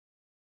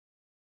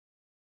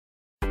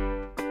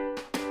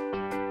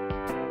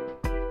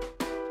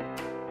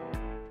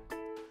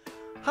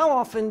How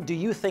often do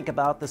you think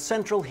about the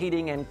central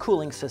heating and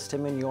cooling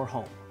system in your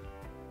home?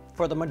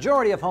 For the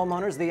majority of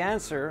homeowners, the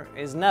answer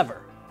is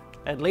never,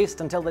 at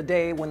least until the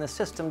day when the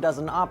system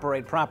doesn't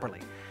operate properly.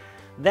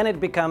 Then it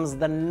becomes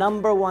the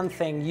number one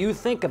thing you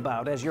think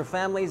about as your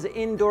family's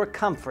indoor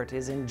comfort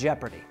is in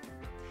jeopardy.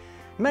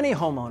 Many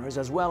homeowners,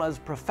 as well as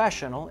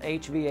professional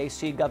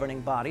HVAC governing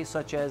bodies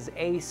such as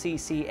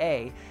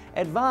ACCA,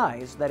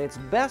 advise that it's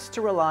best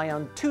to rely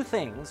on two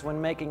things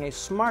when making a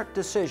smart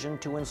decision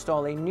to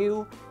install a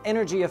new,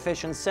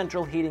 energy-efficient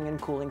central heating and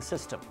cooling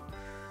system: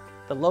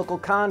 the local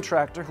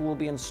contractor who will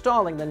be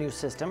installing the new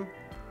system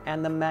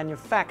and the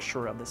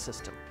manufacturer of the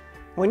system.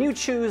 When you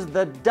choose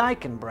the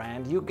Daikin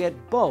brand, you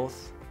get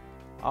both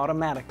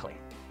automatically.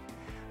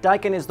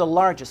 Daikin is the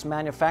largest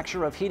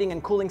manufacturer of heating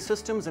and cooling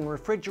systems and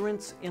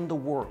refrigerants in the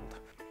world.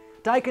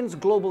 Daikin's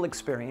global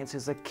experience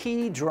is a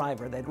key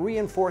driver that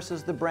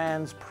reinforces the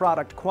brand's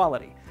product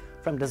quality,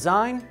 from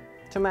design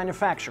to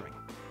manufacturing.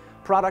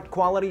 Product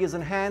quality is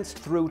enhanced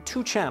through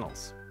two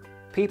channels: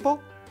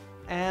 people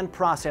and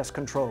process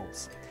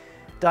controls.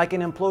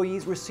 Daikin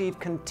employees receive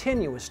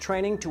continuous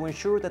training to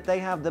ensure that they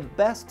have the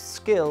best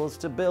skills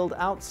to build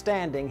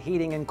outstanding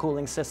heating and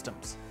cooling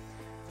systems.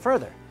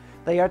 Further,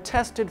 they are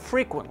tested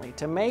frequently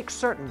to make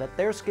certain that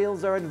their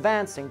skills are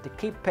advancing to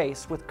keep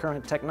pace with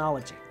current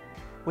technology.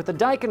 With the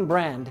Daikin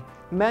brand,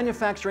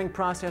 manufacturing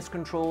process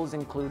controls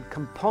include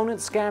component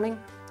scanning,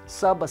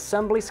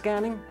 sub-assembly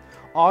scanning,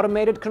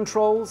 automated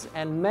controls,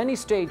 and many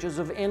stages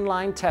of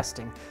inline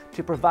testing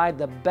to provide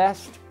the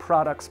best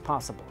products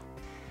possible.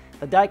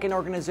 The Daikin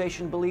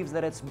organization believes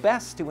that it's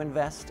best to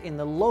invest in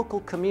the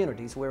local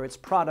communities where its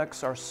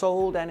products are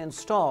sold and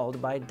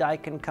installed by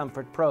Daikin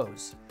Comfort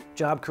Pros.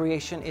 Job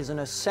creation is an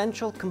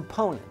essential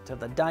component of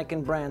the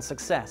Daikin brand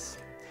success.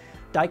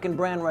 Daikin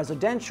brand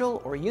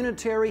residential or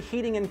unitary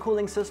heating and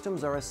cooling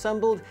systems are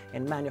assembled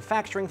in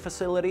manufacturing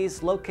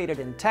facilities located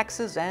in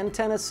Texas and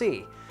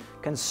Tennessee,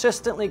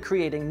 consistently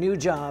creating new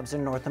jobs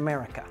in North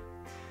America.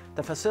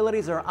 The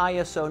facilities are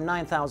ISO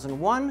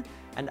 9001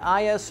 and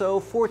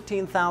ISO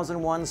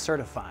 14001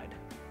 certified.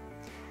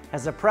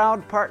 As a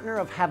proud partner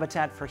of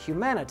Habitat for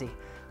Humanity,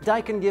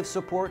 Daikin gives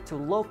support to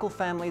local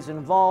families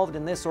involved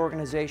in this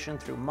organization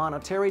through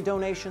monetary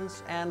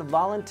donations and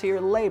volunteer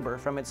labor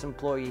from its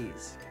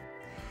employees.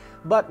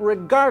 But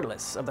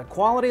regardless of the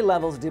quality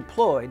levels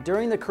deployed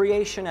during the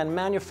creation and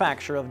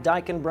manufacture of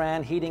Daikin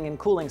brand heating and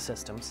cooling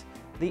systems,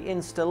 the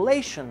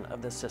installation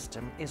of the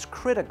system is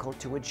critical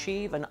to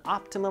achieve an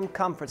optimum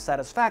comfort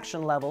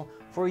satisfaction level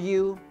for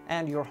you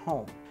and your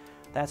home.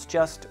 That's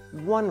just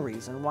one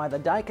reason why the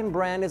Daikin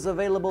brand is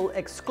available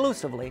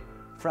exclusively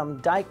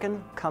from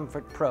Daikin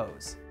Comfort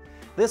Pros.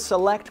 This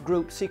select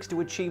group seeks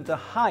to achieve the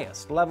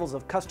highest levels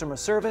of customer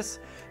service,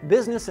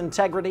 business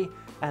integrity,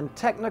 and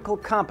technical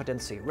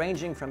competency,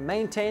 ranging from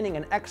maintaining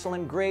an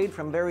excellent grade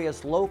from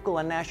various local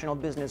and national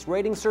business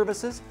rating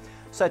services,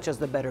 such as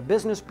the Better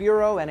Business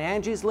Bureau and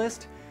Angie's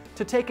List,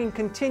 to taking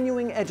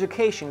continuing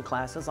education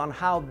classes on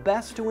how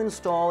best to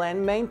install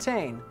and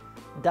maintain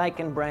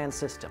Daikin brand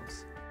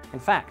systems. In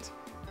fact,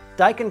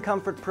 Daikin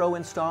Comfort Pro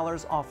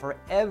installers offer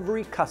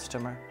every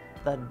customer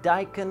the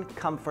Daikin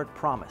Comfort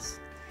Promise.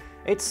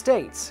 It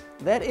states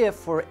that if,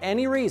 for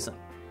any reason,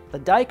 the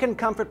Daikin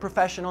Comfort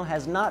professional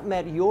has not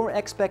met your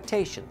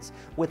expectations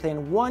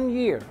within 1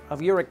 year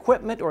of your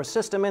equipment or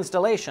system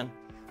installation,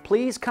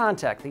 please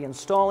contact the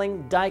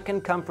installing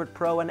Daikin Comfort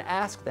Pro and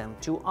ask them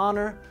to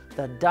honor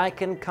the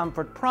Daikin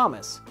Comfort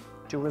Promise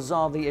to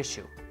resolve the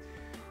issue.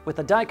 With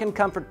the Daikin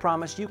Comfort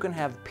Promise, you can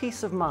have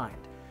peace of mind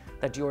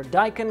that your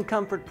Daikin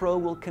Comfort Pro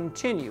will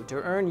continue to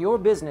earn your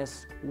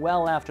business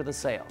well after the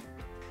sale.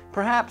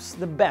 Perhaps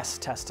the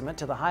best testament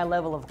to the high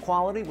level of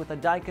quality with the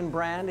Daikin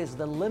brand is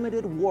the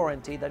limited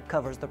warranty that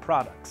covers the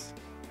products.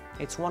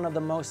 It's one of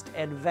the most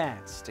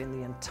advanced in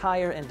the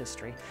entire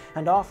industry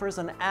and offers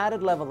an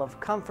added level of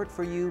comfort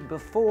for you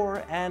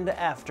before and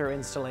after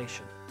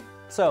installation.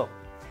 So,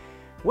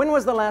 when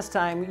was the last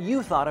time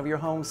you thought of your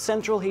home's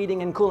central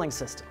heating and cooling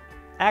system?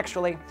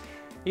 Actually,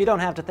 you don't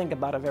have to think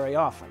about it very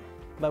often,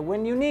 but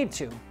when you need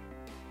to,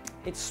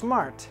 it's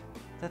smart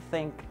to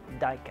think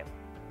Daikin.